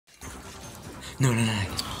No.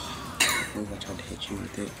 Move, I tried to hit you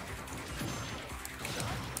with it.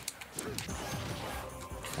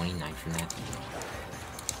 29 from that.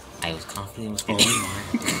 I was confident it was Oh gonna hit.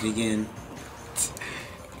 my, did it again.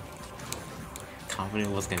 Confident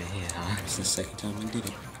it was gonna hit, huh? It's the second time I did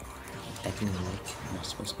it. That didn't work. I'm not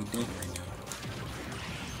supposed to be dead right now.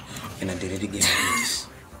 And I did it again.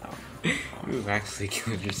 You actually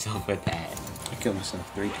killed yourself with that. I killed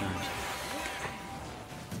myself 3 times.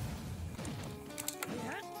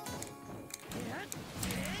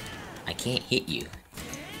 I can't hit you.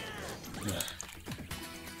 Yeah.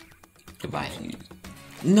 Goodbye.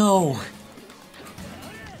 No!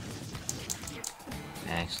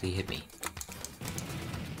 That actually hit me.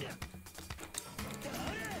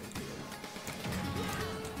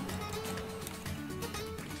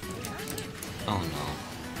 Oh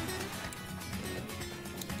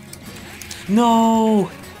no.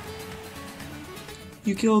 No!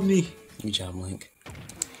 You killed me. Good job, Link.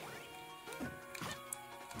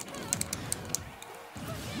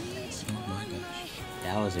 Oh my gosh.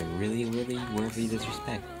 That was a really worthy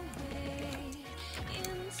disrespect.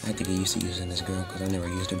 I have to get used to using this girl because I never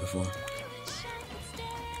used it before.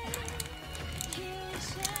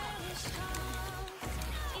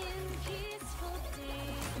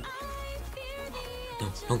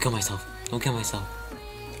 No, don't kill myself. Don't kill myself.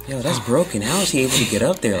 Yo, that's broken. How is he able to get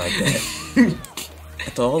up there like that?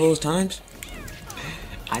 After all those times?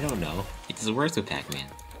 I don't know. It just works with Pac-Man.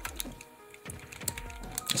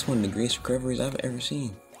 That's one of the greatest recoveries I've ever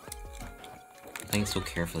seen. Playing so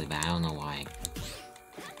carefully, but I don't know why.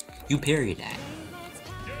 You parried that.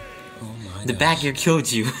 Oh my The gosh. back air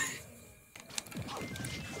killed you.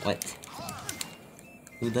 What?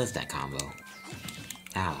 Who does that combo?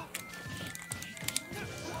 Ow.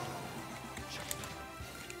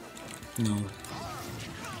 No.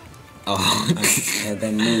 Oh.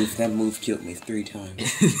 That move killed me 3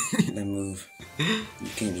 times. That move. You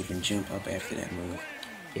can't even jump up after that move.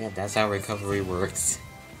 Yeah, that's how recovery works.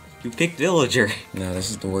 You picked Villager. No,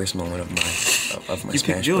 this is the worst moment of my You Smash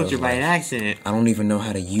picked Villager Bros. by an life. accident. I don't even know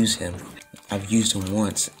how to use him. I've used him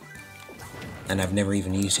once, and I've never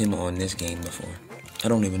even used him on this game before. I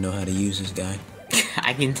don't even know how to use this guy.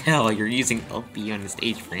 I can tell you're using LP on the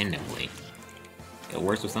stage randomly. It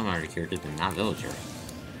works with some other characters, but not Villager.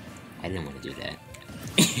 I didn't want to do that.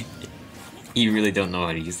 You really don't know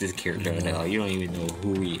how to use this character at all. You don't even know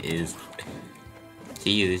who he is. To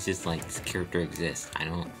you, it's just like this character exists. I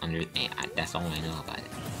don't understand. That's all I know about it.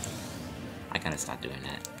 I gotta stop doing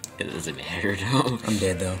that. It doesn't matter though. I'm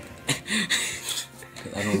dead though.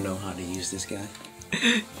 I don't know how to use this guy.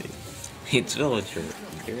 It's Villager.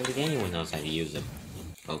 Barely anyone knows how to use him.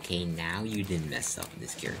 Okay, now you didn't mess up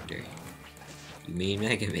this character. You made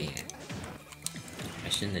Mega Man. I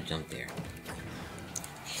shouldn't have jumped there.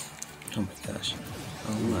 Oh my gosh.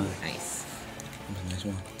 Oh Ooh, my. nice. That was a nice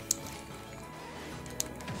one.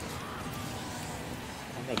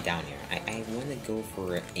 I'm like down here. I want to go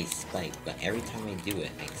for a spike, but every time I do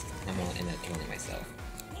it, I'm gonna end up killing myself.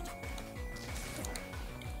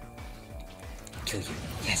 Kill you.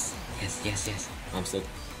 Yes. I'm so...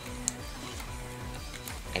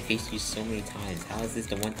 I faced you so many times. How is this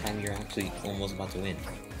the one time you're actually almost about to win?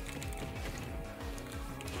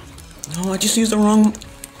 No, I just used the wrong...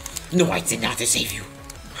 No, I did not to save you.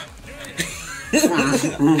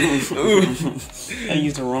 I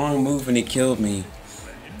used the wrong move and it killed me.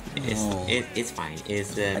 It's fine.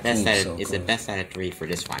 It's the best out of 3 for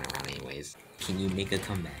this final round, anyways. Can you make a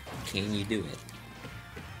comeback? Can you do it?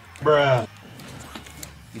 Bruh.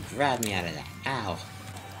 You grabbed me out of that. Ow.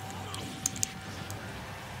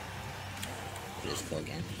 Let's go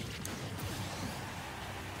again.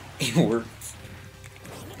 It worked.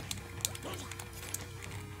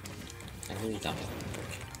 I really thought it would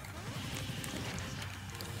work.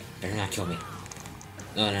 Better not kill me.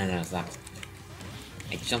 No, stop.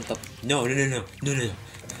 I jumped up. No. You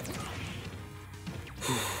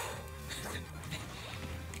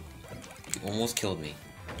almost killed me.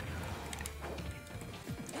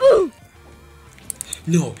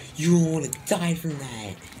 No, you don't want to die from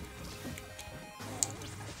that.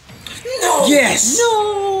 No! Yes!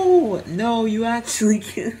 No, you actually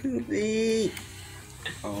killed me.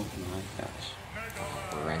 Oh my gosh.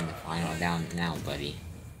 We're in the final down now, buddy.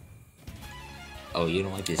 Oh, you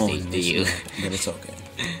don't like this Oh, stage, do you? But it's okay.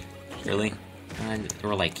 Really?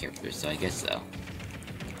 We're like characters, so I guess so.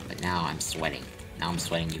 But now I'm sweating. Now I'm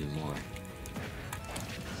sweating even more.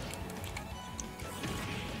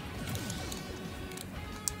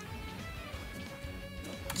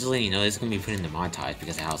 Just letting you know, this is gonna be put in the montage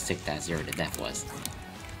because of how sick that 0 to death was.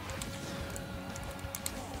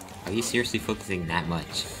 Are you seriously focusing that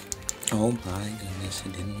much? Oh my goodness,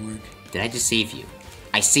 it didn't work. Did I just save you?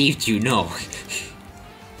 I saved you, no!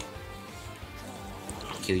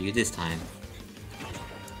 I'll kill you this time.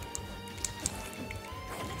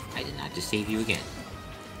 I did not just save you again.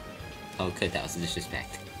 Oh good, that was a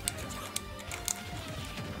disrespect.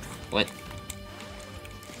 What?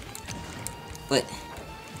 What?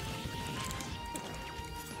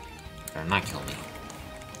 Better not kill me.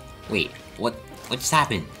 Wait, what just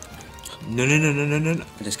happened? No.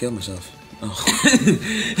 I just killed myself. Oh.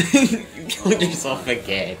 You killed yourself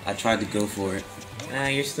again. I tried to go for it.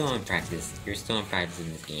 You're still in practice. You're still in practice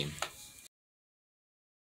in this game.